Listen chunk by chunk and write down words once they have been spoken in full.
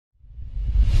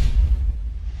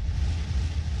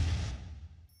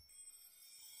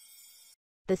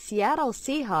The Seattle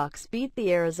Seahawks beat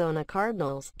the Arizona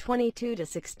Cardinals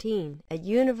 22-16 at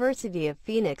University of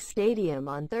Phoenix Stadium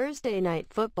on Thursday Night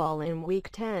Football in Week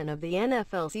 10 of the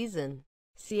NFL season.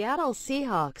 Seattle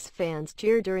Seahawks fans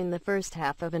cheered during the first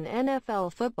half of an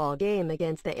NFL football game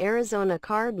against the Arizona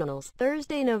Cardinals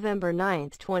Thursday, November 9,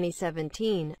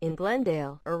 2017, in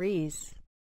Glendale, Arizona.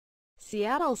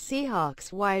 Seattle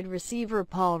Seahawks wide receiver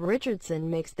Paul Richardson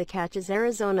makes the catch as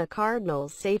Arizona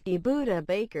Cardinals safety Budda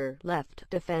Baker left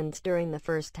defends during the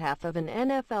first half of an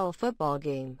NFL football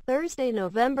game Thursday,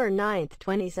 November 9,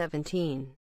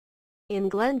 2017, in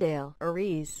Glendale,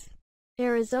 Arizona.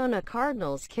 Arizona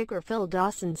Cardinals kicker Phil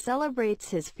Dawson celebrates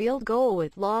his field goal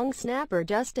with long snapper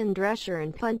Justin Drescher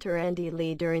and punter Andy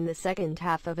Lee during the second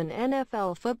half of an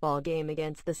NFL football game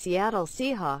against the Seattle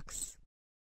Seahawks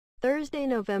Thursday,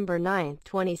 November 9,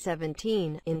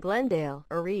 2017, in Glendale,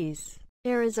 Arizona.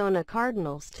 Arizona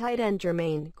Cardinals tight end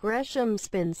Jermaine Gresham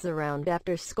spins around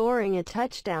after scoring a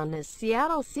touchdown as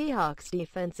Seattle Seahawks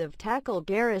defensive tackle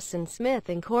Garrison Smith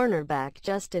and cornerback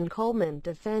Justin Coleman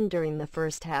defend during the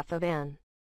first half of an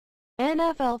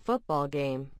NFL football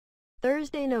game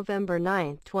Thursday, November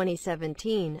 9,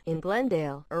 2017, in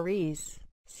Glendale, Arizona.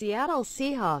 Seattle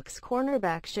Seahawks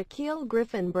cornerback Shaquille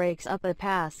Griffin breaks up a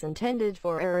pass intended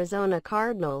for Arizona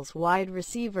Cardinals wide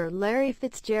receiver Larry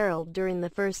Fitzgerald during the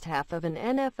first half of an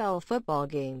NFL football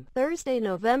game Thursday,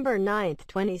 November 9,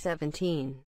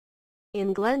 2017,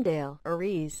 in Glendale,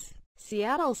 Arizona.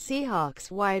 Seattle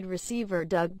Seahawks wide receiver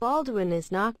Doug Baldwin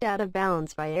is knocked out of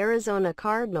bounds by Arizona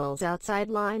Cardinals outside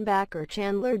linebacker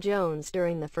Chandler Jones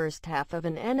during the first half of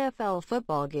an NFL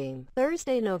football game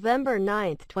Thursday, November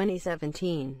 9,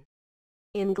 2017,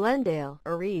 in Glendale,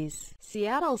 Arizona.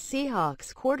 Seattle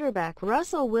Seahawks quarterback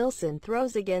Russell Wilson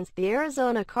throws against the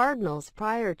Arizona Cardinals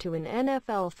prior to an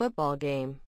NFL football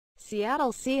game.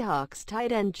 Seattle Seahawks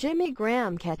tight end Jimmy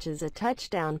Graham catches a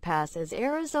touchdown pass as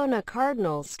Arizona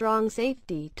Cardinals strong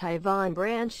safety Tyvon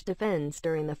Branch defends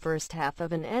during the first half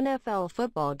of an NFL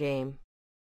football game